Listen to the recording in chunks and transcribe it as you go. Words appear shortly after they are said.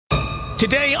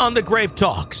Today on The Grave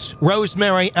Talks,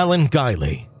 Rosemary Ellen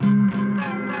Guiley.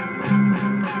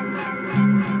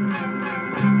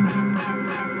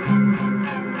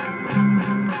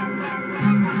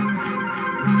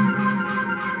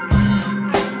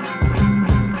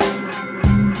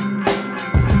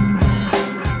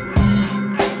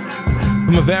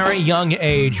 From a very young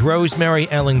age, Rosemary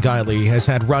Ellen Guiley has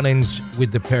had run-ins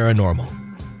with the paranormal.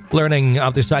 Learning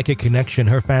of the psychic connection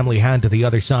her family had to the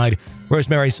other side,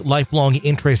 Rosemary's lifelong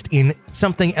interest in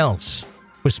something else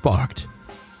was sparked.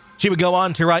 She would go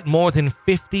on to write more than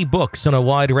 50 books on a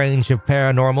wide range of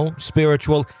paranormal,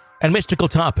 spiritual, and mystical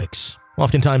topics,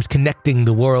 oftentimes connecting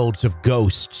the worlds of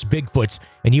ghosts, Bigfoots,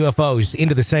 and UFOs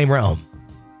into the same realm.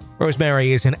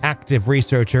 Rosemary is an active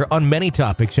researcher on many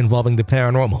topics involving the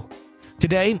paranormal.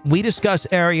 Today, we discuss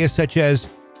areas such as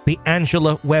the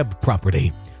Angela Webb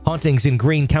property, hauntings in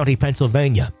Greene County,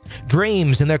 Pennsylvania,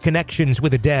 dreams and their connections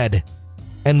with the dead,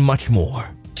 and much more.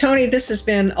 Tony, this has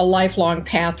been a lifelong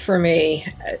path for me.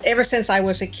 Ever since I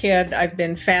was a kid, I've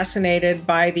been fascinated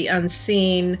by the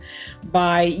unseen,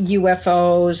 by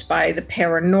UFOs, by the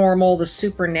paranormal, the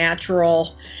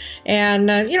supernatural.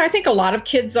 And, I think a lot of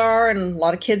kids are, and a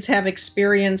lot of kids have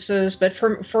experiences. But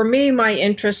for me, my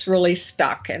interest really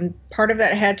stuck. And part of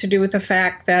that had to do with the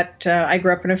fact that I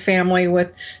grew up in a family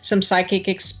with some psychic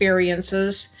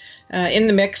experiences in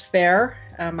the mix there,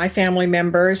 my family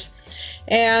members.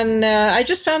 And I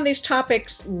just found these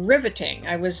topics riveting.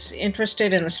 I was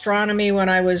interested in astronomy when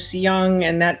I was young,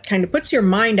 and that kind of puts your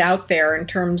mind out there in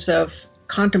terms of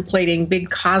contemplating big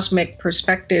cosmic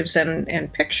perspectives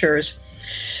and pictures.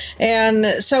 And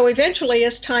so eventually,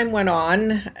 as time went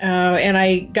on, and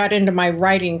I got into my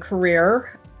writing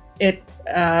career, it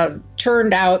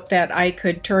turned out that I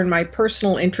could turn my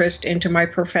personal interest into my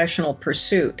professional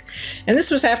pursuit. And this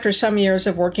was after some years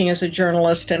of working as a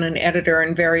journalist and an editor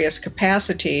in various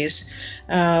capacities.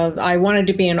 I wanted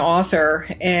to be an author,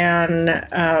 and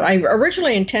I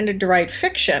originally intended to write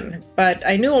fiction, but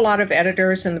I knew a lot of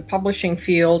editors in the publishing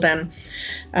field, and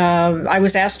I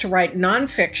was asked to write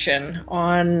nonfiction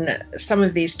on some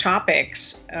of these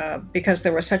topics because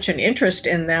there was such an interest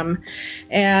in them.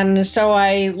 And so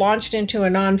I launched into a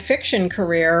nonfiction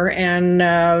career and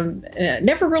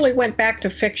never really went back to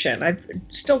fiction. I've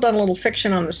still done a little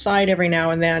fiction on the side every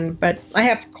now and then, but I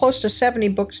have close to 70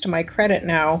 books to my credit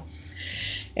now.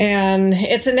 And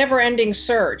it's a never-ending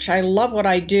search. I love what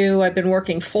I do. I've been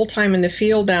working full-time in the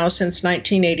field now since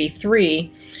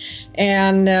 1983.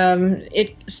 And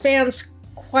it spans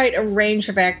quite a range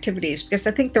of activities because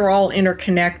I think they're all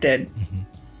interconnected.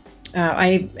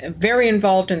 I'm very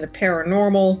involved in the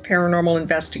paranormal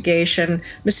investigation,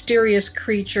 mysterious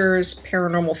creatures,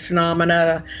 paranormal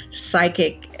phenomena,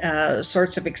 psychic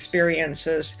sorts of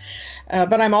experiences.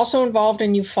 But I'm also involved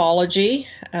in ufology.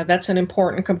 That's an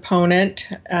important component,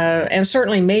 and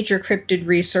certainly major cryptid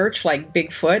research like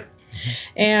Bigfoot.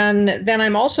 And then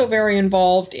I'm also very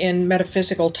involved in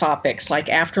metaphysical topics like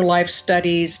afterlife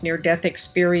studies, near-death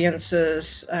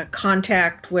experiences,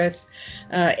 contact with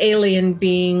alien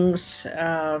beings,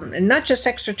 and not just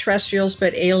extraterrestrials,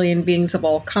 but alien beings of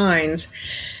all kinds.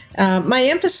 My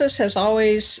emphasis has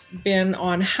always been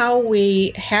on how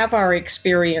we have our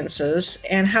experiences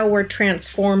and how we're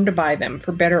transformed by them,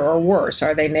 for better or worse.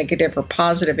 Are they negative or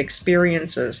positive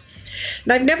experiences?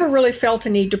 And I've never really felt a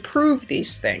need to prove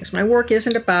these things. My work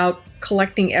isn't about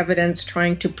collecting evidence,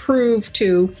 trying to prove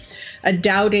to a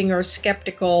doubting or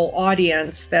skeptical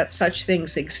audience that such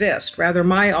things exist. Rather,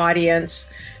 my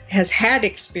audience has had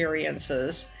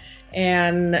experiences,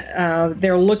 and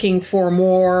they're looking for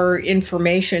more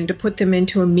information to put them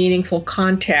into a meaningful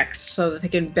context so that they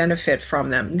can benefit from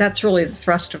them. That's really the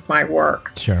thrust of my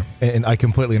work. Sure. And I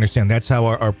completely understand. That's how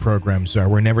our programs are.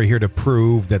 We're never here to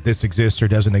prove that this exists or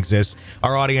doesn't exist.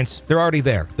 Our audience, they're already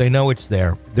there. They know it's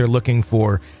there. They're looking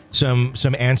for some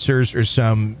answers or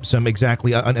some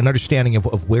exactly an understanding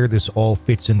of where this all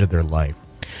fits into their life.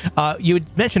 You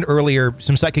had mentioned earlier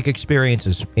some psychic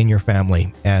experiences in your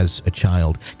family as a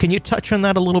child. Can you touch on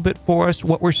that a little bit for us?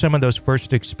 What were some of those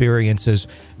first experiences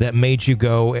that made you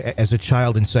go as a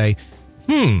child and say,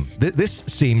 this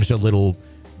seems a little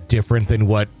different than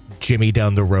what Jimmy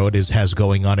down the road has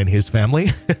going on in his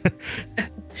family?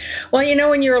 Well,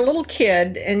 when you're a little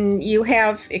kid and you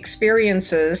have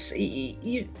experiences,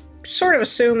 you sort of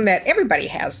assume that everybody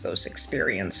has those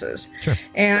experiences. Sure.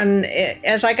 And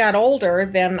as I got older,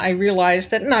 then I realized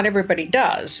that not everybody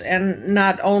does. And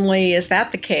not only is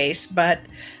that the case, but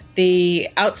the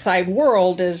outside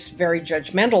world is very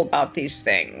judgmental about these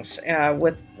things,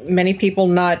 with many people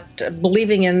not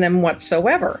believing in them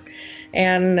whatsoever.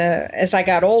 And as I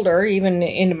got older, even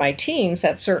into my teens,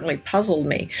 that certainly puzzled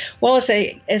me. Well, as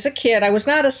a kid, I was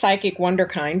not a psychic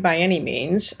wonderkind by any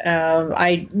means.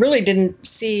 I really didn't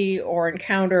see or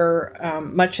encounter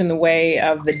much in the way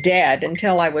of the dead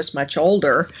until I was much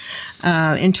older,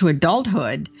 into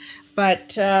adulthood.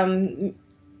 But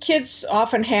kids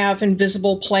often have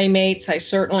invisible playmates. I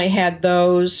certainly had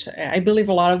those. I believe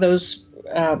a lot of those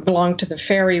belong to the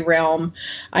fairy realm.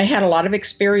 I had a lot of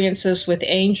experiences with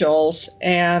angels,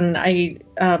 and I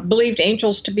believed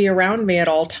angels to be around me at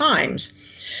all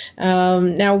times.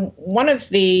 Now, one of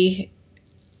the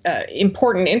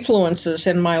important influences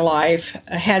in my life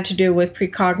had to do with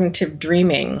precognitive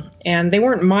dreaming. And they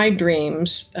weren't my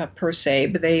dreams per se,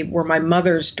 but they were my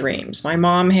mother's dreams. My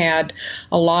mom had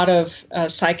a lot of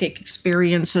psychic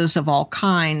experiences of all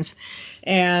kinds,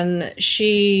 and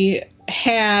she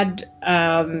had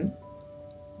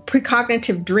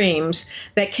precognitive dreams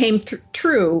that came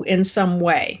true in some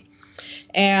way.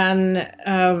 And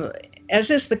as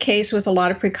is the case with a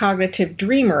lot of precognitive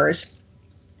dreamers,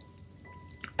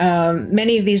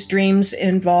 many of these dreams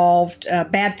involved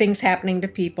bad things happening to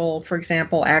people, for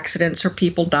example, accidents or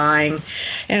people dying.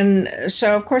 And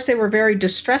so, of course, they were very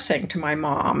distressing to my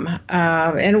mom.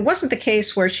 And it wasn't the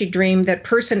case where she dreamed that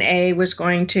person A was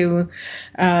going to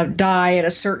die at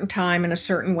a certain time in a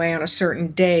certain way on a certain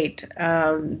date.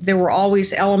 There were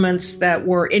always elements that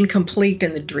were incomplete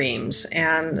in the dreams.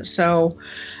 And so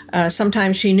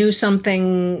sometimes she knew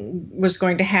something was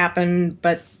going to happen,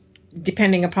 but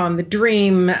depending upon the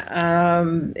dream,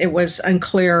 it was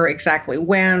unclear exactly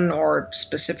when or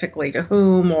specifically to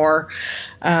whom or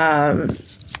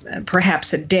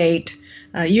perhaps a date.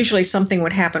 Usually something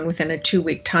would happen within a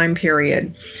 2-week time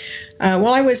period.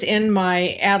 Well, I was in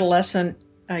my adolescent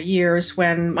years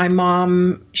when my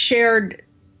mom shared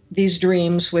these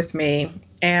dreams with me,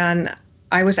 and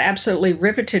I was absolutely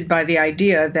riveted by the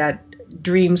idea that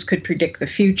dreams could predict the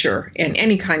future in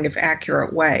any kind of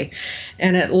accurate way.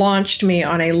 And it launched me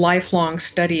on a lifelong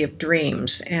study of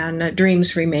dreams. And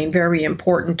dreams remain very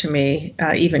important to me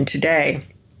even today.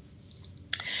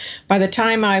 By the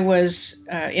time I was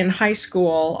in high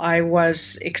school, I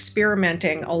was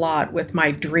experimenting a lot with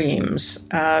my dreams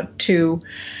to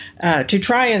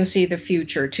try and see the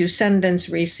future, to send and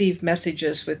receive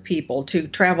messages with people, to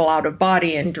travel out of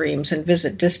body in dreams and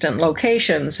visit distant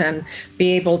locations and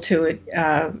be able to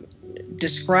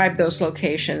describe those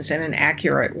locations in an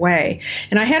accurate way.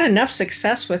 And I had enough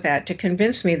success with that to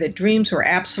convince me that dreams were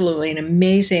absolutely an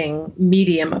amazing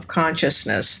medium of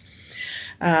consciousness.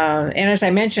 And as I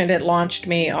mentioned, it launched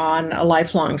me on a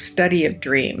lifelong study of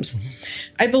dreams.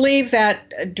 I believe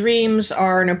that dreams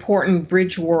are an important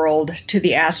bridge world to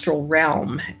the astral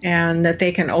realm, and that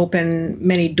they can open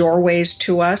many doorways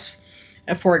to us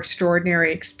for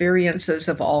extraordinary experiences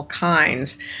of all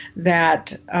kinds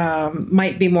that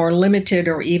might be more limited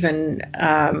or even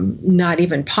not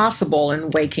even possible in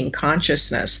waking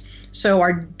consciousness. So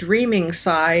our dreaming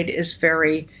side is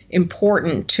very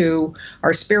important to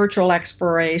our spiritual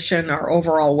exploration, our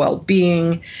overall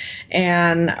well-being,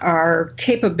 and our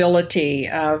capability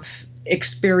of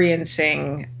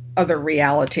experiencing other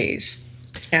realities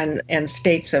and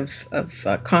states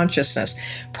of consciousness.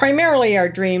 Primarily, our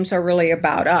dreams are really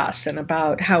about us and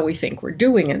about how we think we're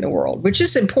doing in the world, which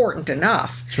is important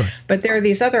enough. Sure. But there are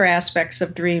these other aspects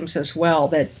of dreams as well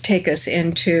that take us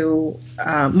into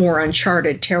more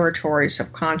uncharted territories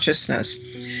of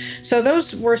consciousness. So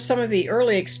those were some of the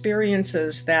early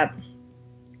experiences that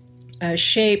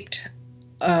shaped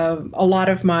a lot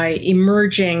of my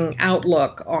emerging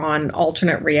outlook on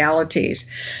alternate realities.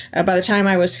 By the time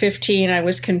I was 15, I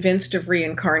was convinced of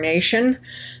reincarnation.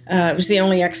 It was the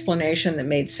only explanation that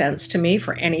made sense to me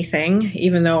for anything,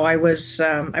 even though I was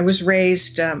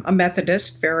raised a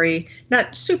Methodist, very,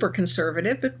 not super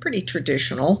conservative, but pretty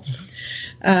traditional.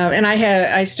 And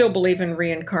I still believe in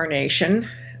reincarnation.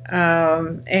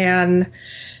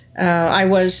 I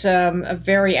was a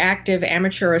very active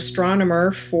amateur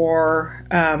astronomer for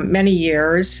many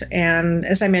years. And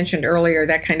as I mentioned earlier,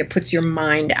 that kind of puts your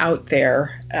mind out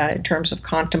there in terms of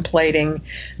contemplating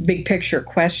big picture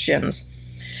questions.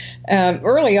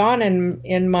 Early on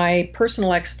in my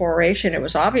personal exploration, it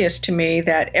was obvious to me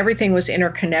that everything was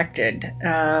interconnected.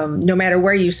 No matter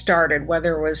where you started,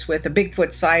 whether it was with a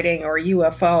Bigfoot sighting or a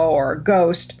UFO or a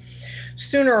ghost,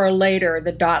 sooner or later,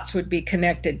 the dots would be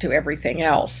connected to everything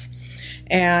else.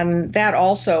 And that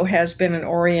also has been an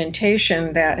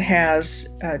orientation that has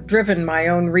driven my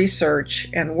own research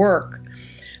and work.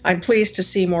 I'm pleased to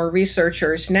see more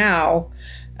researchers now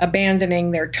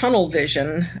abandoning their tunnel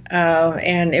vision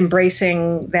and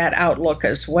embracing that outlook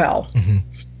as well. Mm-hmm.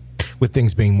 with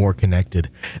things being more connected.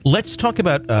 Let's talk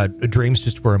about dreams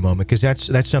just for a moment, because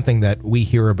that's something that we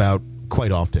hear about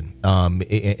quite often,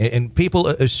 and people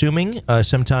assuming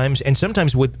sometimes, and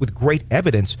sometimes with great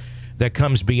evidence that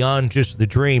comes beyond just the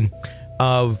dream,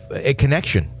 of a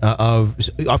connection, of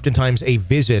oftentimes a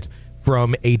visit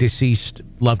from a deceased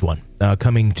loved one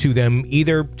coming to them,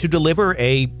 either to deliver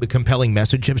a compelling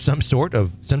message of some sort,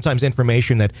 of sometimes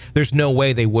information that there's no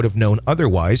way they would have known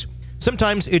otherwise.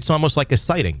 Sometimes it's almost like a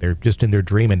sighting. They're just in their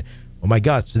dream and, oh my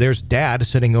God, so there's Dad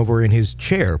sitting over in his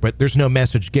chair, but there's no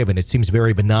message given. It seems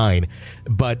very benign,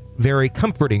 but very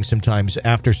comforting sometimes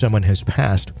after someone has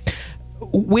passed.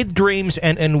 With dreams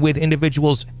and with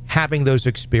individuals having those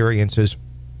experiences,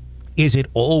 is it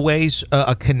always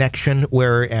a connection,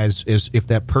 whereas if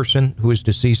that person who is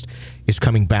deceased is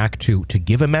coming back to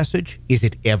give a message? Is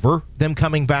it ever them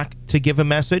coming back to give a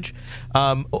message?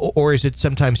 Or is it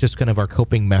sometimes just kind of our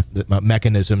coping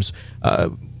mechanisms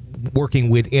working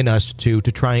within us to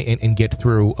try and get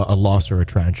through a loss or a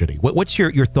tragedy? What's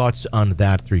your thoughts on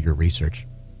that through your research?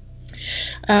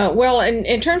 Well,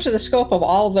 in terms of the scope of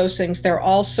all of those things, they're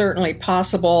all certainly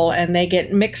possible, and they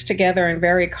get mixed together in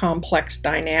very complex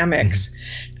dynamics.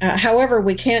 However,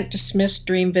 we can't dismiss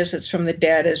dream visits from the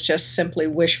dead as just simply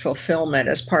wish fulfillment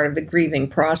as part of the grieving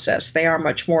process. They are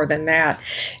much more than that.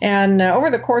 And over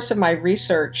the course of my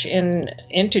research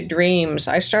into dreams,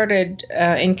 I started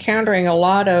encountering a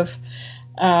lot of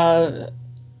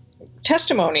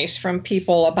testimonies from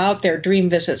people about their dream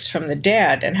visits from the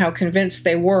dead and how convinced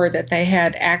they were that they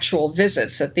had actual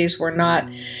visits, that these were not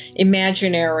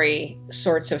imaginary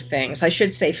sorts of things. I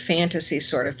should say fantasy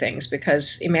sort of things,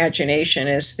 because imagination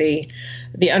is the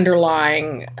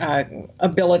underlying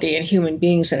ability in human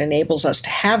beings that enables us to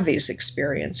have these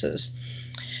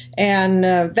experiences. And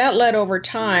that led over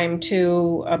time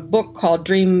to a book called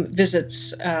Dream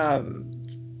Visits,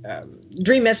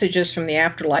 Dream Messages from the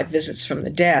Afterlife, Visits from the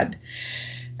Dead.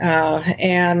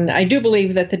 And I do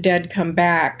believe that the dead come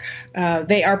back.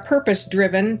 They are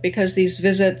purpose-driven because these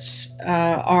visits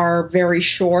are very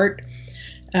short.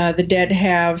 The dead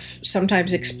have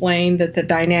sometimes explained that the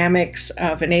dynamics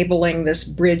of enabling this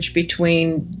bridge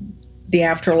between the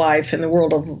afterlife and the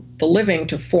world of the living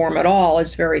to form at all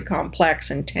is very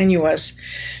complex and tenuous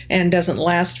and doesn't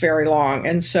last very long.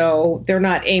 And so they're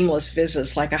not aimless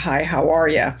visits like a hi, how are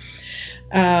you?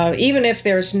 Even if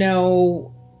there's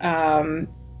no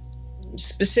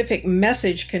specific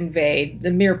message conveyed,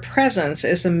 the mere presence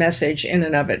is a message in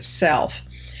and of itself.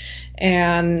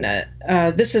 And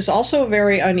this is also a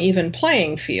very uneven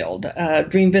playing field.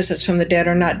 Dream visits from the dead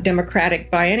are not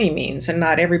democratic by any means, and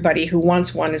not everybody who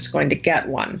wants one is going to get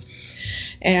one.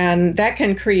 And that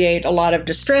can create a lot of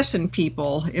distress in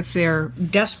people if they're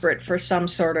desperate for some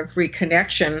sort of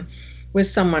reconnection with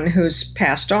someone who's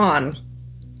passed on.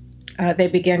 They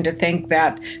begin to think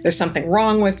that there's something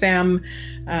wrong with them,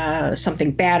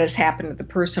 something bad has happened to the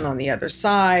person on the other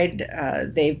side,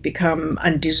 they've become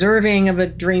undeserving of a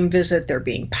dream visit, they're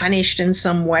being punished in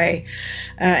some way.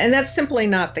 And that's simply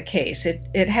not the case.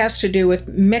 It has to do with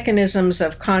mechanisms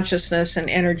of consciousness and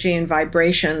energy and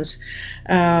vibrations,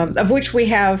 of which we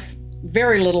have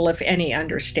very little, if any,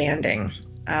 understanding.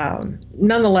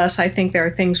 Nonetheless, I think there are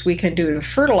things we can do to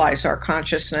fertilize our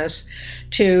consciousness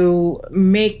to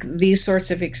make these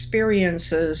sorts of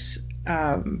experiences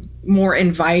more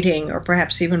inviting, or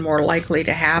perhaps even more likely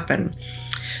to happen.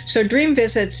 So dream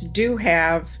visits do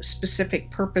have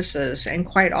specific purposes and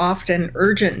quite often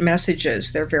urgent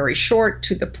messages. They're very short,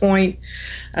 to the point.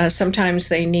 Sometimes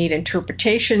they need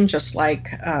interpretation, just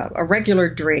like a regular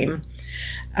dream.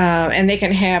 And they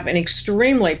can have an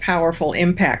extremely powerful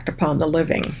impact upon the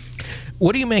living.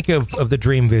 What do you make of the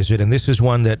dream visit? And this is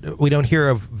one that we don't hear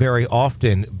of very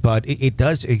often, but it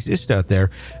does exist out there.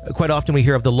 Quite often we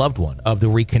hear of the loved one, of the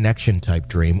reconnection type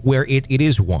dream, where it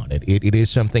is wanted. It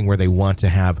is something where they want to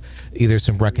have either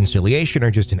some reconciliation or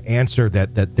just an answer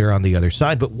that they're on the other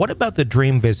side. But what about the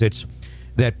dream visits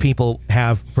that people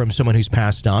have from someone who's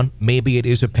passed on? Maybe it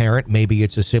is a parent, maybe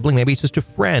it's a sibling, maybe it's just a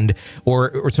friend,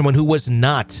 or someone who was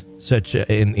not such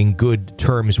in good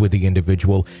terms with the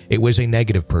individual. It was a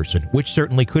negative person, which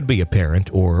certainly could be a parent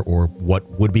or what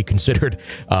would be considered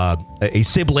a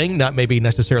sibling, not maybe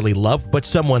necessarily love, but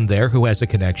someone there who has a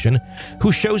connection,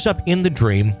 who shows up in the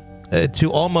dream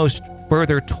to almost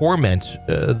further torment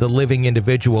the living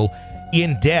individual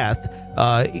in death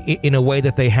in a way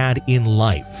that they had in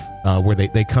life. Where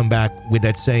they come back with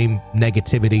that same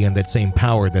negativity and that same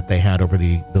power that they had over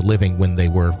the living when they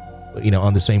were,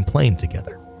 on the same plane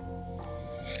together.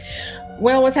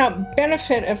 Well, without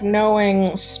benefit of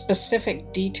knowing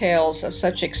specific details of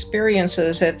such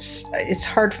experiences, it's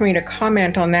hard for me to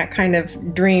comment on that kind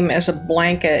of dream as a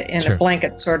blanket, in Sure. a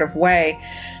blanket sort of way.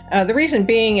 The reason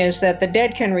being is that the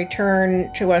dead can return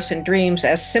to us in dreams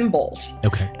as symbols,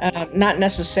 Okay. not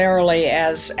necessarily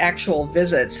as actual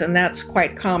visits, and that's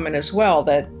quite common as well,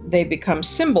 that they become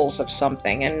symbols of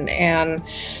something, and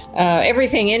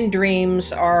everything in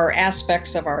dreams are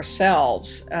aspects of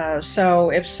ourselves. So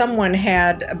if someone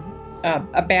had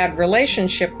a bad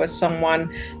relationship with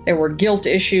someone, there were guilt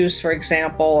issues, for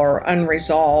example, or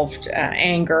unresolved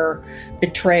anger,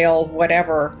 betrayal,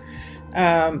 whatever.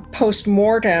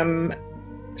 Post-mortem,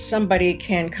 somebody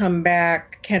can come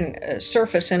back, can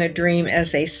surface in a dream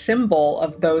as a symbol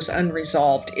of those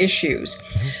unresolved issues.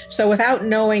 So without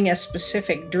knowing a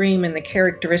specific dream and the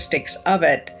characteristics of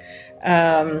it,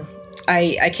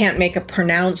 I can't make a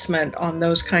pronouncement on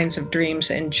those kinds of dreams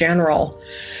in general.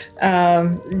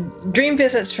 Dream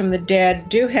visits from the dead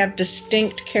do have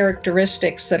distinct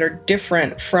characteristics that are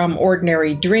different from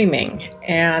ordinary dreaming,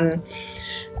 and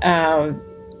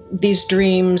these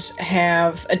dreams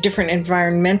have a different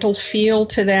environmental feel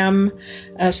to them.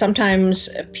 Sometimes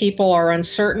people are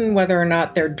uncertain whether or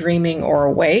not they're dreaming or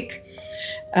awake.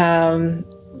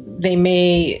 They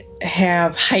may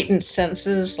have heightened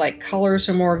senses, like colors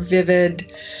are more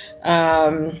vivid.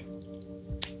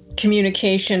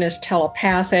 Communication is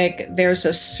telepathic. There's a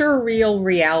surreal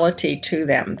reality to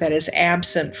them that is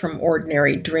absent from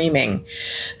ordinary dreaming.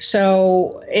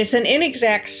 So it's an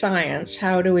inexact science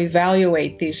how to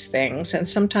evaluate these things, and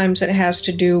sometimes it has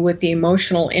to do with the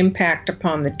emotional impact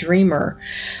upon the dreamer.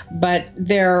 But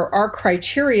there are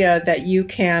criteria that you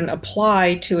can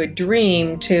apply to a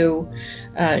dream to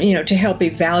help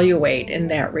evaluate in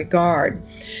that regard.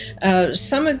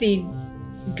 Some of the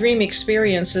dream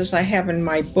experiences I have in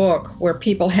my book where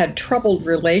people had troubled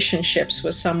relationships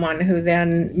with someone who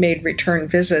then made return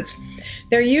visits,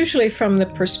 they're usually from the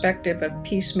perspective of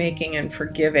peacemaking and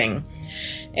forgiving.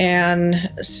 And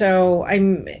so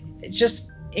I'm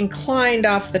just inclined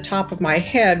off the top of my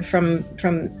head from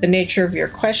the nature of your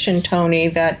question, Tony,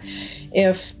 that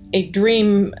if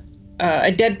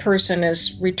a dead person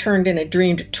is returned in a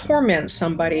dream to torment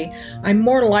somebody, I'm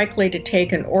more likely to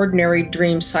take an ordinary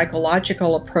dream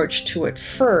psychological approach to it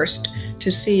first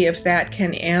to see if that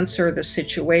can answer the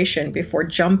situation before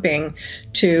jumping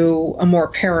to a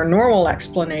more paranormal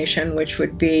explanation, which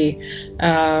would be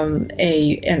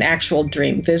an actual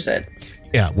dream visit.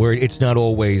 Yeah, where it's not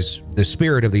always the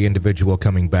spirit of the individual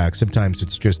coming back. Sometimes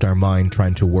it's just our mind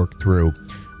trying to work through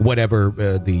whatever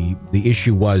the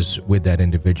issue was with that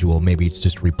individual. Maybe it's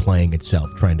just replaying itself,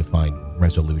 trying to find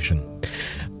resolution.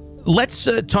 Let's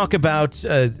talk about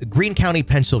Greene County,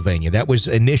 Pennsylvania. That was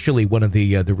initially one of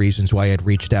the reasons why I had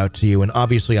reached out to you. And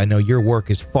obviously, I know your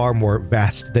work is far more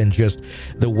vast than just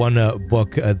the one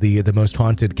book, the most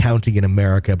haunted county in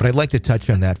America. But I'd like to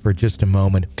touch on that for just a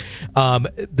moment.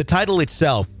 The title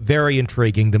itself, very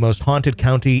intriguing. The most haunted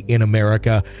county in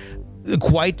America.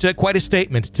 Quite a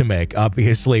statement to make,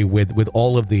 obviously, with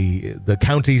all of the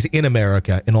counties in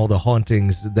America and all the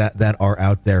hauntings that are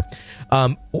out there.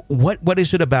 What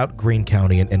is it about Greene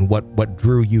County and what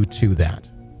drew you to that?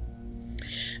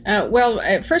 Well,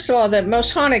 first of all, the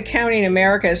most haunted county in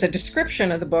America is a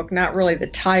description of the book, not really the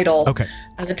title. Okay.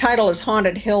 The title is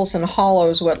Haunted Hills and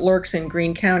Hollows, What Lurks in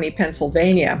Greene County,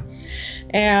 Pennsylvania.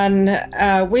 And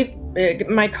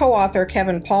my co-author,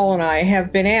 Kevin Paul, and I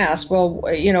have been asked, well,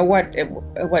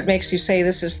 what makes you say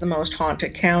this is the most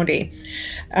haunted county?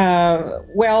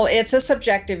 Well, it's a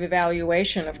subjective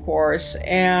evaluation, of course,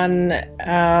 and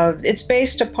it's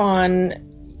based upon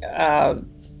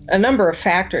a number of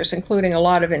factors, including a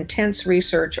lot of intense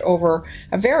research over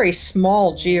a very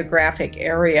small geographic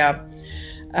area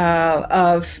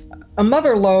of a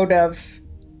motherlode of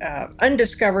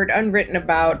undiscovered, unwritten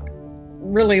about,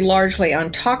 really largely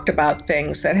untalked about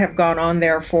things that have gone on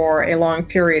there for a long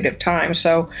period of time.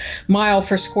 So mile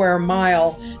for square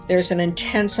mile, there's an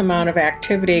intense amount of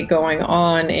activity going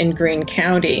on in Greene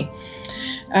County.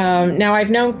 Now,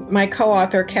 I've known my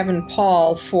co-author, Kevin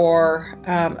Paul, for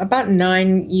about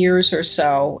 9 years or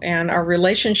so, and our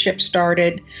relationship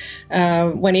started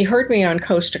when he heard me on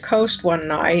Coast to Coast one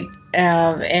night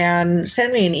and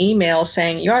sent me an email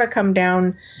saying, you ought to come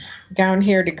down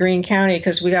here to Greene County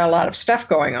because we got a lot of stuff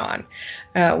going on.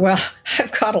 Well,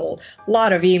 I've got a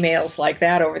lot of emails like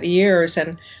that over the years,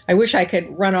 and I wish I could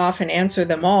run off and answer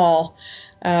them all.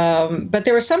 But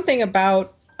there was something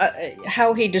about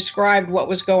how he described what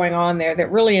was going on there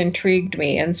that really intrigued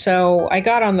me. And so I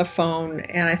got on the phone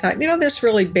and I thought, this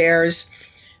really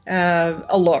bears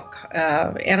a look.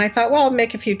 And I thought, well, I'll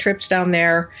make a few trips down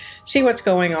there, see what's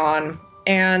going on.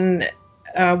 And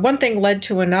one thing led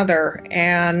to another,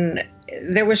 and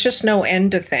there was just no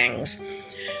end to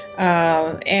things.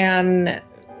 And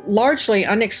largely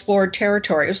unexplored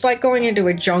territory. It was like going into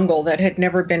a jungle that had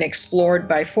never been explored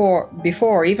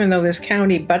before, even though this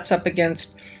county butts up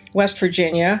against West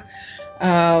Virginia,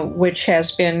 which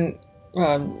has been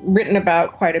written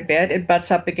about quite a bit. It butts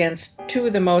up against two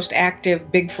of the most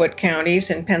active Bigfoot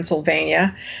counties in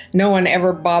Pennsylvania. No one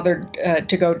ever bothered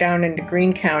to go down into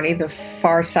Greene County, the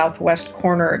far southwest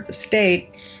corner of the state.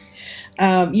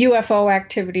 UFO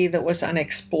activity that was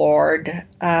unexplored,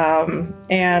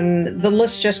 and the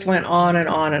list just went on and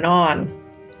on and on.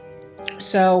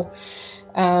 So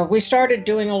we started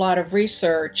doing a lot of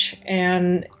research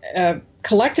and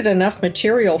collected enough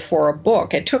material for a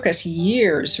book. It took us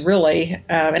years, really,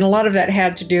 and a lot of that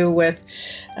had to do with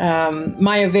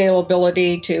my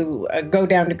availability to go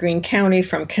down to Greene County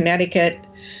from Connecticut.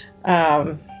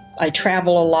 I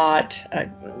travel a lot.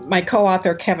 My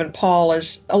co-author, Kevin Paul,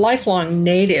 is a lifelong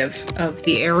native of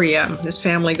the area. His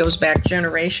family goes back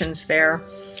generations there.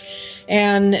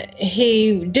 And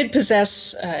he did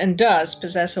possess and does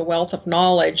possess a wealth of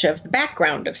knowledge of the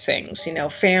background of things,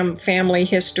 family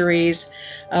histories,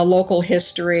 local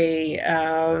history,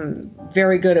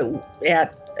 very good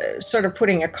at sort of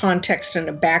putting a context and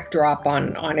a backdrop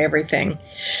on everything.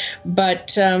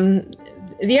 But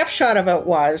the upshot of it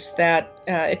was that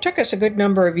it took us a good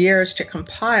number of years to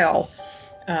compile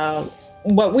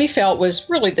what we felt was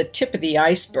really the tip of the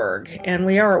iceberg, and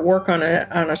we are at work on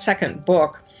a second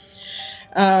book.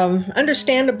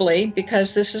 Understandably,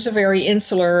 because this is a very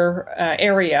insular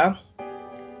area,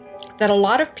 that a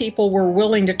lot of people were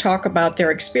willing to talk about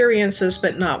their experiences,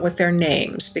 but not with their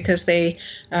names, because they,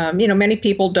 many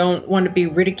people don't want to be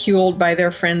ridiculed by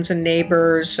their friends and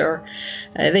neighbors, or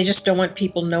they just don't want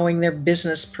people knowing their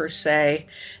business per se.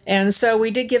 And so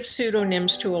we did give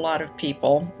pseudonyms to a lot of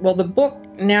people. Well, the book,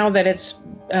 now that it's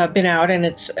been out and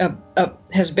it's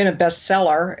has been a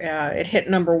bestseller, it hit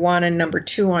number 1 and number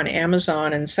 2 on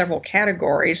Amazon in several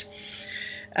categories,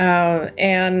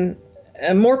 and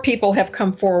more people have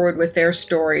come forward with their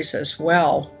stories as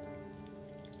well.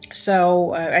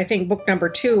 So I think book number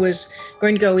 2 is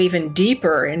going to go even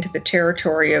deeper into the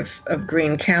territory of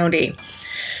Greene County.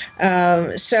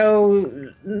 So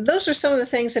those are some of the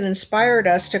things that inspired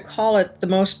us to call it the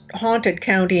most haunted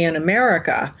county in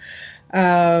America.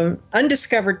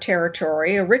 Undiscovered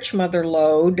territory, a rich mother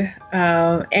lode,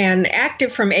 and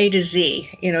active from A to Z,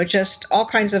 just all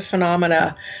kinds of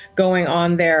phenomena going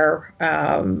on there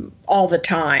all the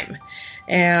time,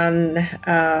 and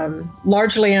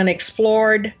largely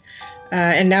unexplored,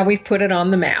 and now we've put it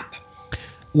on the map.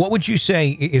 What would you say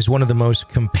is one of the most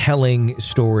compelling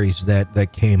stories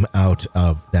that came out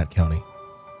of that county?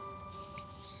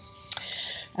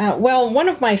 Well, one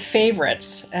of my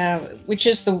favorites, which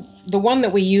is the one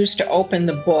that we used to open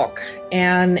the book,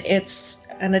 and it's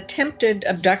an attempted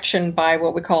abduction by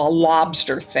what we call a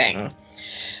lobster thing.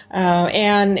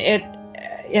 And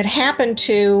it happened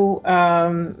to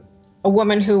a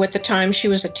woman who, at the time she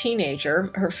was a teenager,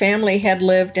 her family had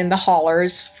lived in the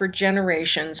hollers for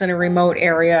generations in a remote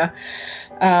area.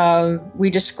 We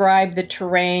described the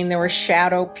terrain. There were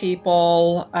shadow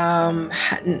people,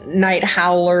 night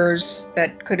howlers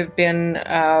that could have been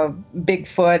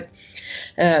Bigfoot.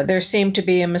 There seemed to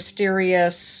be a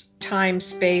mysterious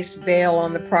time-space veil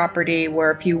on the property where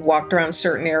if you walked around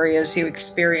certain areas, you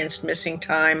experienced missing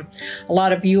time. A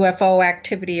lot of UFO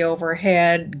activity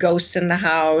overhead, ghosts in the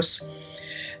house.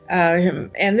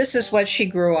 And this is what she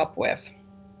grew up with.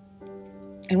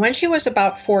 And when she was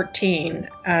about 14,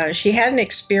 she had an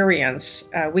experience.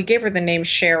 We gave her the name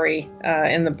Sherry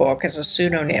in the book as a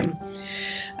pseudonym.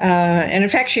 And in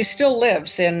fact, she still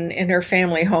lives in her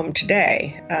family home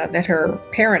today that her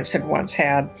parents had once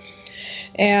had.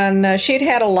 And she had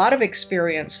had a lot of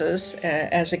experiences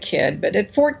as a kid. But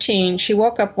at 14, she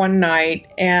woke up one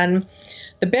night, and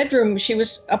the bedroom, she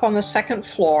was up on the second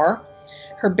floor.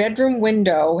 Her bedroom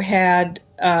window had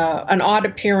an odd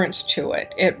appearance to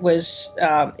it. It was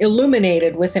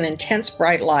illuminated with an intense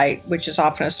bright light, which is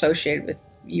often associated with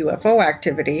UFO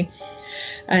activity.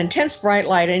 An intense bright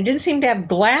light, and it didn't seem to have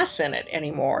glass in it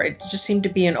anymore. It just seemed to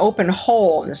be an open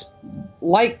hole, and this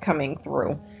light coming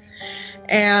through.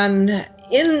 And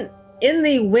in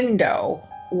the window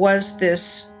was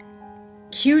this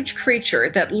huge creature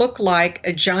that looked like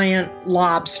a giant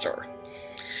lobster.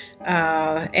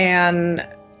 And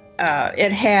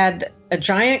it had a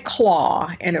giant claw,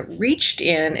 and it reached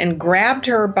in and grabbed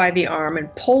her by the arm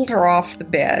and pulled her off the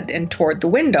bed and toward the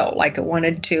window, like it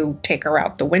wanted to take her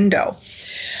out the window.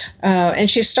 And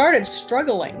she started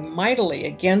struggling mightily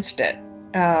against it.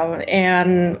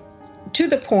 And to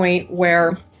the point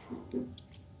where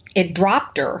it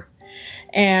dropped her,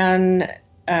 and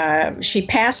she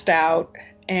passed out.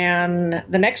 And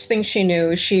the next thing she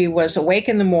knew, she was awake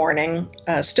in the morning,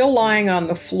 still lying on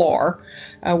the floor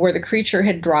where the creature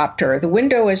had dropped her. The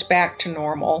window is back to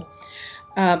normal,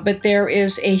 but there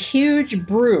is a huge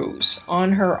bruise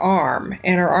on her arm,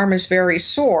 and her arm is very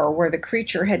sore where the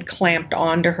creature had clamped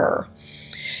onto her.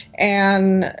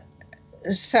 And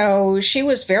so she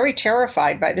was very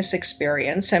terrified by this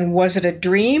experience. And was it a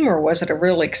dream or was it a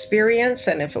real experience?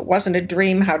 And if it wasn't a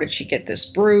dream, how did she get this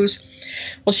bruise?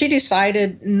 Well, she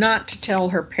decided not to tell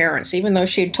her parents. Even though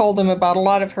she had told them about a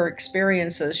lot of her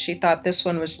experiences, she thought this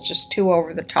one was just too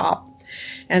over the top.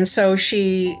 And so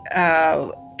she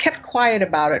kept quiet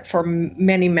about it for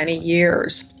many, many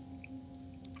years.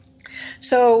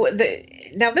 So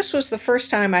now this was the first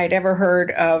time I'd ever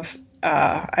heard of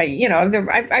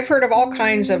I've heard of all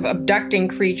kinds of abducting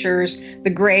creatures.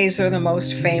 The Greys are the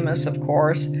most famous, of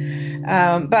course.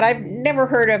 But I've never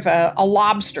heard of a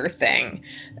lobster thing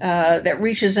that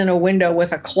reaches in a window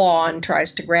with a claw and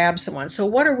tries to grab someone. So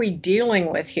what are we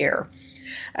dealing with here?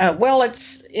 Well,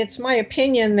 it's my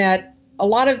opinion that a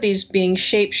lot of these beings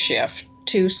shapeshift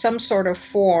to some sort of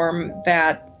form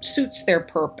that suits their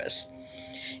purpose.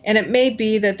 And it may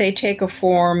be that they take a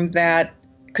form that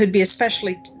could be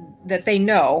especially that they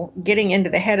know getting into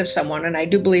the head of someone, and I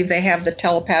do believe they have the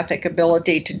telepathic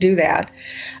ability to do that,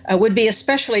 would be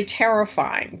especially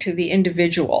terrifying to the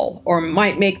individual or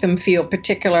might make them feel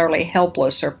particularly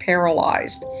helpless or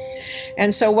paralyzed.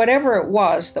 And so whatever it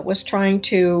was that was trying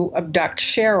to abduct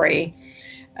Sherry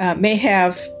may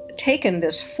have taken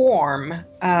this form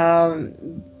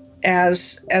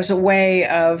as a way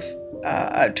of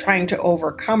trying to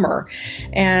overcome her.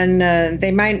 And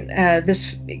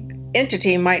this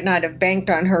entity might not have banked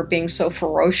on her being so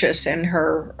ferocious in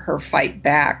her fight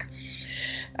back.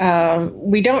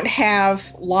 We don't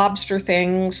have lobster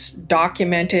things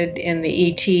documented in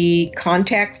the ET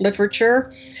contact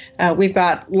literature. We've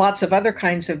got lots of other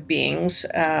kinds of beings.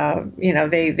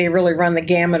 They really run the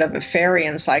gamut of a fairy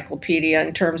encyclopedia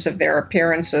in terms of their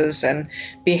appearances and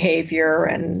behavior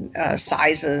and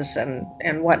sizes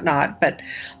and whatnot. But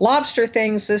lobster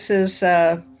things, this is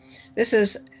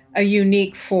a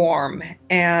unique form.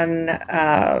 And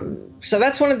so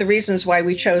that's one of the reasons why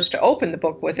we chose to open the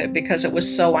book with it, because it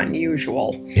was so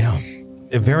unusual. Yeah,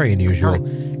 very unusual.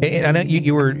 And I know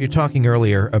you're talking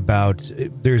earlier about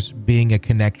there's being a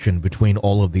connection between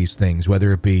all of these things,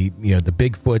 whether it be, the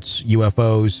Bigfoots,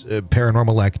 UFOs,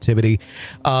 paranormal activity,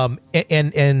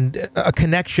 and a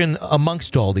connection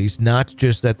amongst all these, not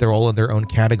just that they're all in their own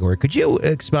category. Could you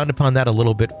expound upon that a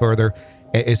little bit further?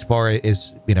 As far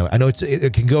as, I know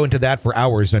it can go into that for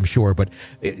hours, I'm sure, but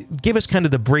give us kind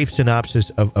of the brief synopsis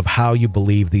of how you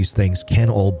believe these things can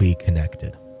all be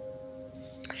connected.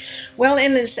 Well,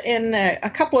 in a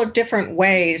couple of different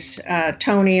ways,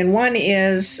 Tony, and one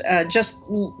is just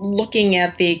looking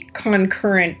at the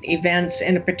concurrent events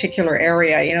in a particular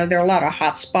area. There are a lot of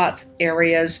hotspot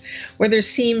areas where there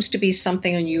seems to be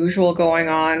something unusual going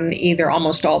on, either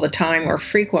almost all the time or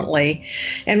frequently.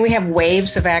 And we have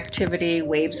waves of activity,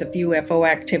 waves of UFO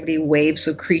activity, waves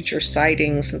of creature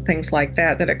sightings and things like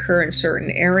that occur in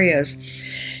certain areas.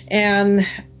 And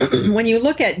when you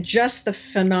look at just the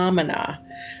phenomena,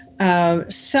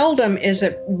 seldom is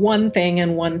it one thing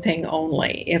and one thing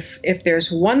only. If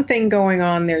there's one thing going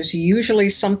on, there's usually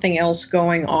something else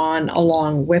going on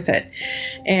along with it.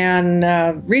 And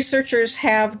researchers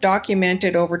have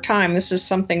documented over time, this is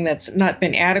something that's not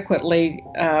been adequately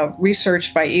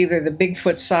researched by either the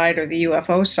Bigfoot side or the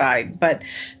UFO side, but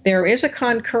there is a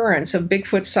concurrence of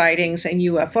Bigfoot sightings and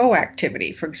UFO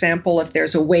activity. For example, if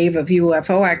there's a wave of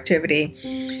UFO activity,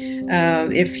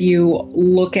 if you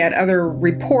look at other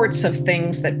reports of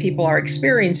things that people are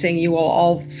experiencing, you will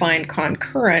all find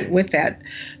concurrent with that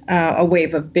a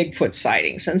wave of Bigfoot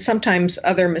sightings, and sometimes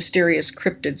other mysterious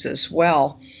cryptids as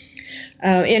well.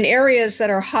 In areas that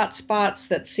are hot spots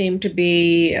that seem to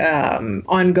be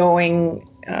ongoing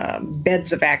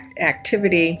beds of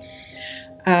activity,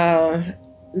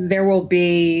 there will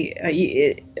be,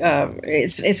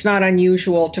 it's not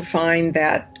unusual to find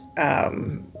that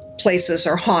places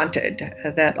are haunted,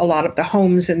 that a lot of the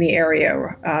homes in the area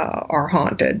are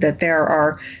haunted, that there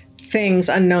are things,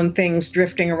 unknown things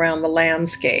drifting around the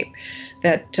landscape,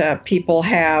 that people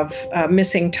have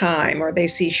missing time, or they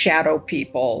see shadow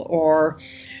people, or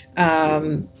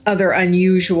other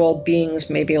unusual beings,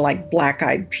 maybe like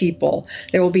black-eyed people.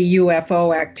 There will be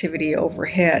UFO activity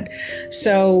overhead.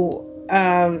 So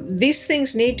these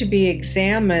things need to be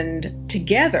examined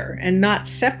together and not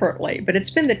separately. But it's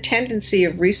been the tendency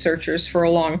of researchers for a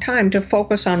long time to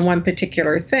focus on one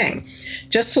particular thing,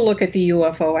 just to look at the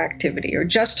UFO activity or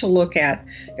just to look at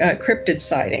cryptid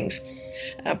sightings.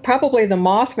 Probably the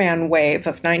Mothman wave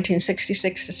of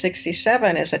 1966 to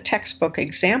 67 is a textbook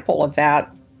example of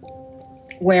that,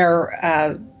 where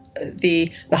the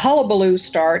hullabaloo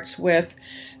starts with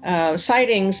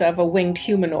sightings of a winged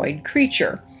humanoid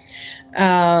creature.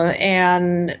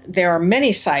 And there are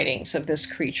many sightings of this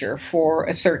creature for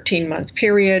a 13-month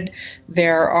period.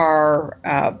 There are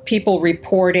people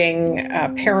reporting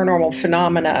paranormal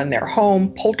phenomena in their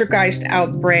home, poltergeist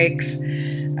outbreaks,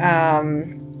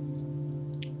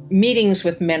 meetings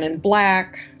with men in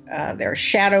black. There are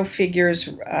shadow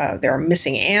figures. There are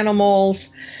missing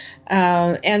animals.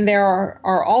 And there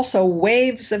are also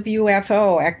waves of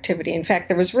UFO activity. In fact,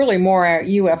 there was really more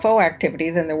UFO activity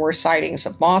than there were sightings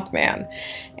of Mothman.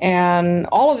 And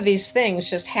all of these things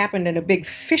just happened in a big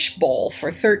fishbowl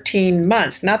for 13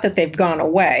 months. Not that they've gone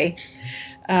away,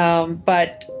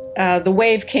 but the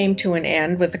wave came to an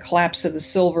end with the collapse of the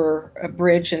Silver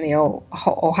Bridge in the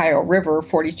Ohio River.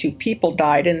 42 people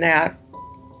died in that.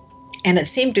 And it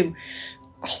seemed to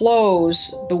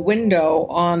close the window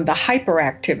on the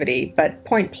hyperactivity, but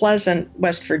Point Pleasant,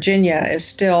 West Virginia, is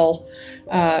still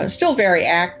very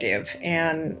active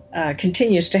and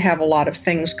continues to have a lot of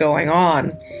things going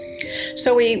on.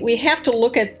 So we have to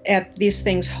look at these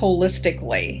things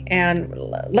holistically. And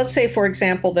let's say, for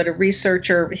example, that a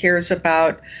researcher hears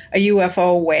about a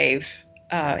UFO wave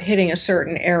hitting a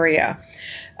certain area.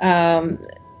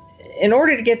 In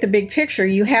order to get the big picture,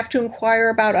 you have to inquire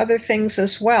about other things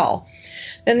as well.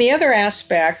 Then the other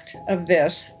aspect of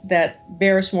this that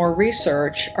bears more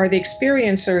research are the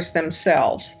experiencers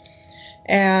themselves.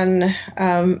 And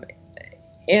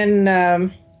in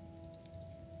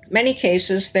many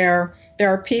cases, there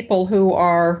are people who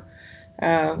are,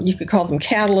 you could call them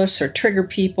catalysts or trigger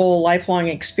people, lifelong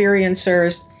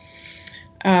experiencers,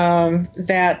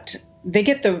 that they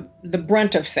get the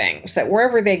brunt of things, that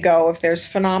wherever they go, if there's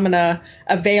phenomena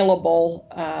available,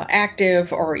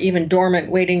 active or even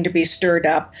dormant, waiting to be stirred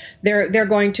up, they're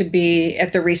going to be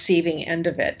at the receiving end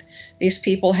of it. These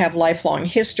people have lifelong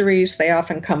histories. They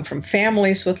often come from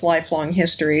families with lifelong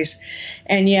histories,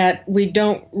 and yet we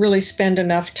don't really spend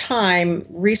enough time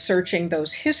researching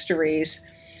those histories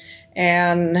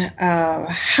and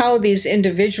how these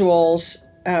individuals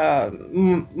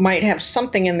might have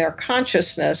something in their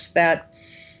consciousness that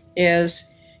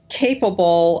is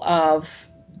capable of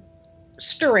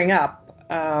stirring up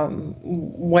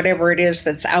whatever it is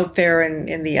that's out there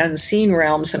in the unseen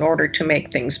realms in order to make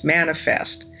things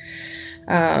manifest.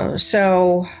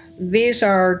 So these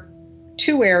are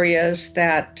two areas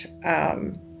that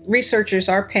researchers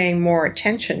are paying more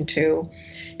attention to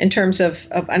in terms of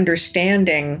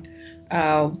understanding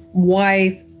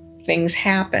why things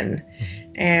happen.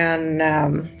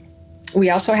 And we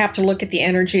also have to look at the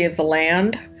energy of the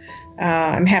land.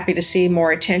 I'm happy to see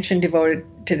more attention devoted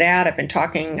to that. I've been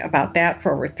talking about that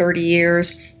for over 30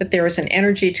 years, that there is an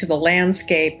energy to the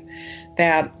landscape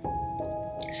that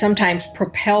sometimes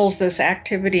propels this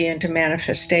activity into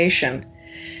manifestation.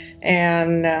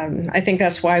 And I think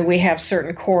that's why we have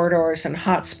certain corridors and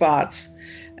hotspots,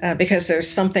 because there's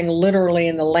something literally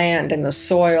in the land, in the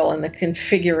soil, and the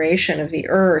configuration of the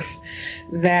earth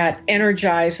that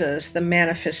energizes the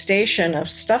manifestation of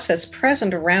stuff that's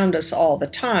present around us all the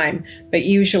time, but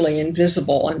usually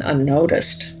invisible and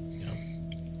unnoticed.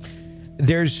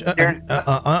 There's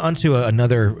onto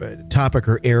another topic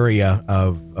or area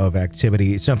of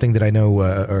activity, something that I know,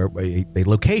 or a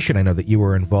location I know that you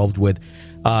were involved with.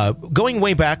 Going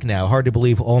way back now, hard to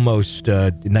believe, almost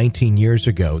 19 years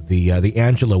ago, the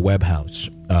Angela Webb House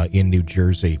in New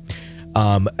Jersey.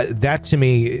 That to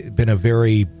me been a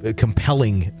very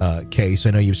compelling case.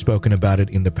 I know you've spoken about it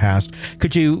in the past.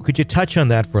 Could you touch on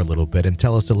that for a little bit and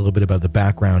tell us a little bit about the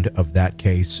background of that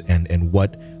case and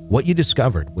what you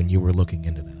discovered when you were looking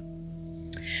into that?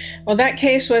 Well, that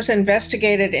case was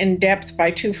investigated in depth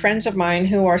by two friends of mine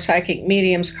who are psychic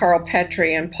mediums, Carl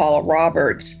Petrie and Paula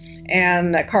Roberts.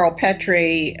 And Carl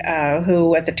Petrie,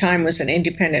 who at the time was an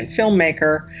independent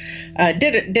filmmaker,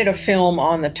 did a film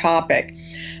on the topic.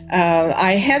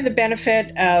 I had the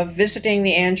benefit of visiting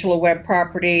the Angela Webb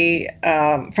property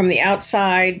from the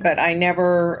outside, but I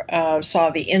never saw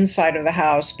the inside of the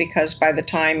house, because by the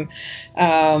time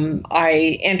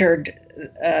I entered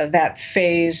that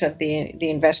phase of the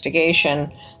investigation,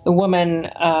 the woman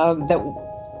that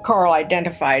Carl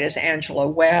identified as Angela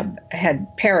Webb had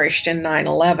perished in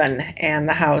 9/11, and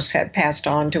the house had passed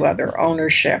on to other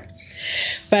ownership.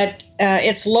 But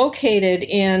it's located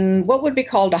in what would be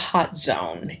called a hot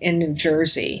zone in New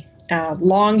Jersey.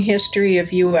 Long history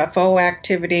of UFO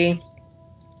activity.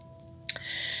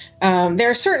 There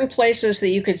are certain places that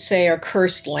you could say are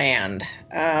cursed land,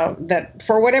 that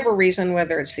for whatever reason,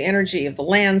 whether it's the energy of the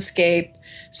landscape,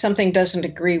 something doesn't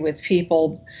agree with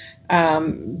people,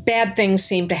 bad things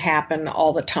seem to happen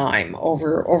all the time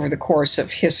over the course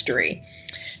of history.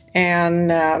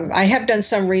 And I have done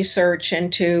some research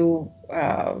into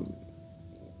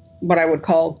what I would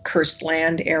call cursed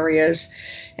land areas.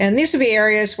 And these would be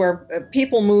areas where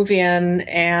people move in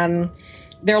and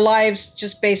their lives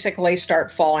just basically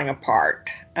start falling apart.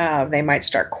 They might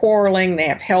start quarreling. They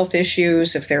have health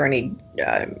issues. If there are any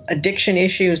addiction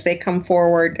issues, they come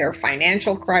forward. There are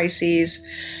financial crises.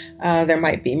 There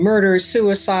might be murders,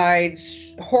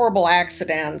 suicides, horrible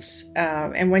accidents.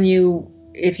 And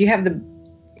if you have the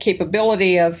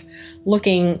capability of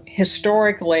looking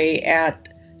historically at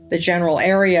the general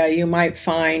area, you might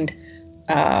find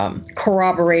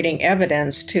corroborating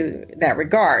evidence to that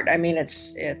regard. I mean,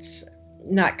 it's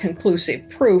not conclusive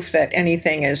proof that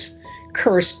anything is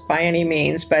cursed by any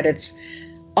means, but it's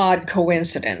odd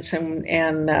coincidence,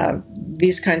 and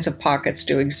these kinds of pockets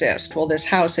do exist. Well, this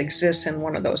house exists in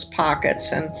one of those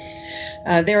pockets, and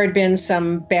there had been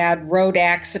some bad road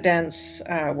accidents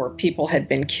where people had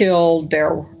been killed.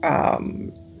 There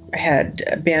had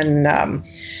been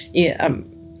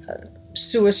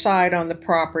suicide on the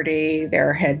property.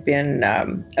 There had been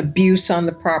abuse on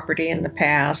the property in the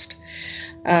past.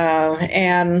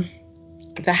 And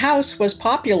the house was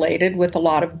populated with a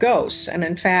lot of ghosts. And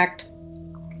in fact,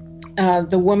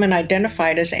 the woman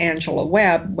identified as Angela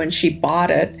Webb, when she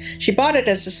bought it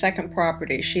as a second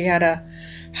property. She had a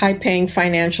high-paying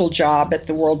financial job at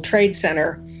the World Trade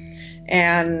Center,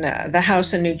 and the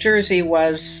house in New Jersey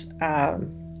was a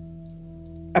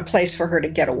place for her to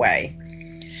get away.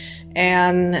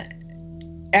 And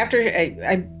after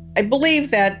I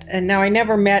believe that, and now I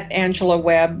never met Angela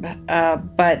Webb,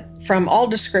 but from all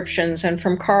descriptions and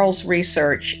from Carl's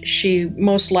research, she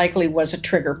most likely was a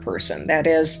trigger person. That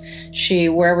is,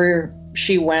 wherever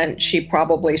she went, she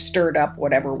probably stirred up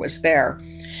whatever was there.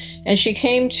 And she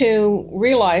came to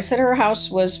realize that her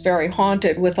house was very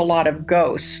haunted with a lot of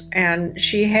ghosts. And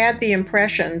she had the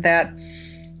impression that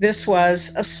this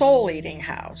was a soul-eating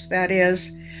house. That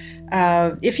is,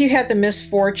 if you had the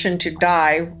misfortune to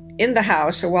die in the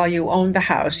house or while you owned the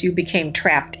house, you became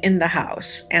trapped in the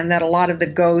house, and that a lot of the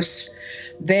ghosts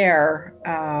there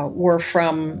were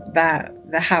from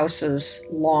the house's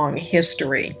long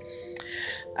history.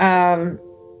 At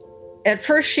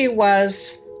first, she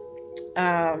was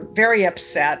very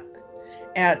upset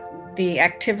at the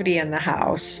activity in the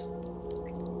house,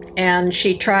 and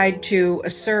she tried to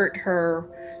assert her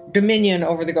dominion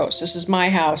over the ghosts. This is my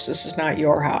house. This is not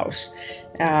your house.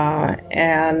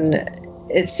 And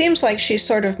it seems like she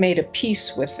sort of made a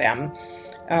peace with them,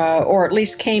 or at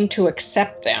least came to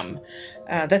accept them,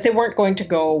 that they weren't going to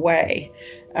go away.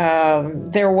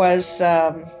 There was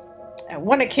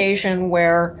one occasion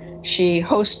where she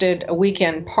hosted a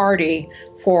weekend party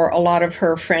for a lot of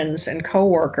her friends and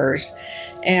coworkers,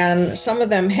 and some of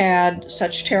them had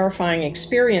such terrifying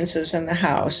experiences in the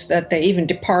house that they even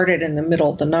departed in the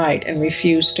middle of the night and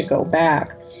refused to go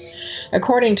back.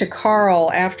 According to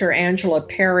Carl, after Angela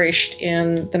perished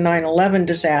in the 9/11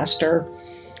 disaster,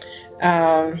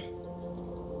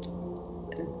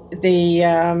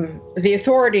 the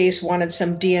authorities wanted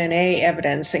some DNA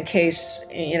evidence in case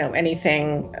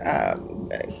anything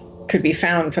could be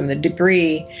found from the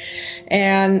debris,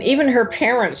 and even her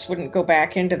parents wouldn't go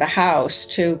back into the house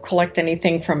to collect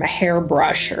anything from a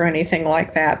hairbrush or anything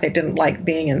like that. They didn't like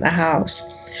being in the house.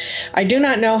 I do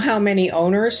not know how many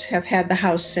owners have had the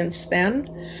house since then,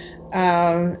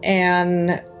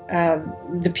 and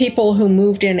the people who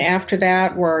moved in after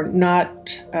that were not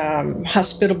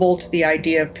hospitable to the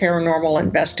idea of paranormal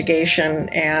investigation,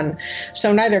 and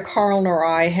so neither Carl nor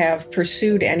I have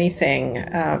pursued anything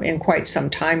in quite some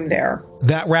time there.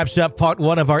 That wraps up part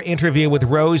 1 of our interview with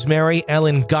Rosemary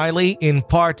Ellen Guiley. In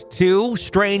part 2,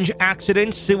 strange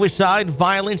accidents, suicide,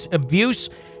 violence, abuse,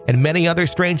 and many other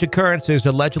strange occurrences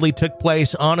allegedly took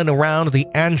place on and around the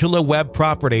Angela Webb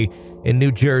property in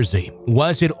New Jersey.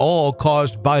 Was it all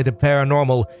caused by the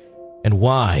paranormal, and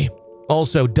why?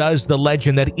 Also, does the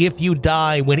legend that if you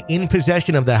die when in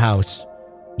possession of the house,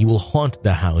 you will haunt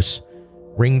the house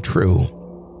ring true?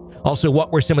 Also,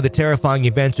 what were some of the terrifying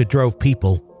events that drove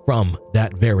people from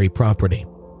that very property?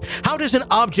 How does an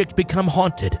object become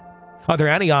haunted? Are there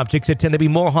any objects that tend to be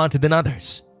more haunted than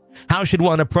others? How should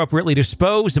one appropriately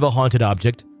dispose of a haunted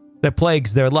object that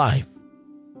plagues their life?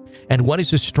 And what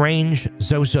is the strange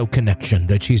Zozo connection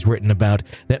that she's written about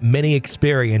that many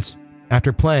experience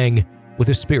after playing with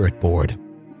a spirit board?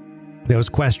 Those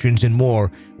questions and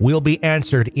more will be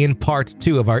answered in part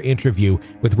 2 of our interview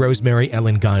with Rosemary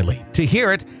Ellen Guiley. To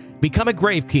hear it, become a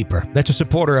gravekeeper. That's a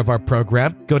supporter of our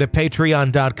program. Go to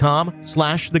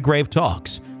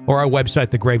patreon.com/thegravetalks or our website,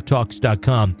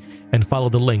 thegravetalks.com, and follow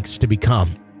the links to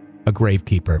become a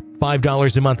gravekeeper.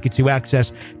 $5 a month gets you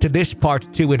access to this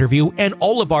Part 2 interview and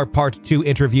all of our Part 2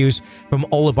 interviews from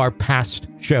all of our past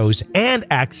shows, and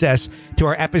access to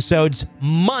our episodes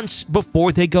months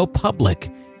before they go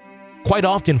public. Quite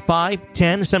often 5,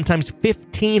 10, sometimes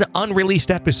 15 unreleased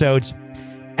episodes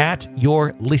at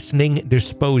your listening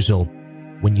disposal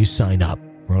when you sign up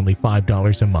for only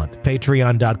 $5 a month.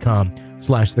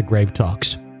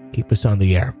 Patreon.com/thegravetalks. Keep us on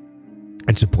the air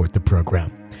and support the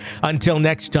program. Until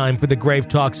next time, for The Grave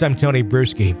Talks, I'm Tony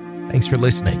Bruschi. Thanks for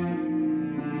listening.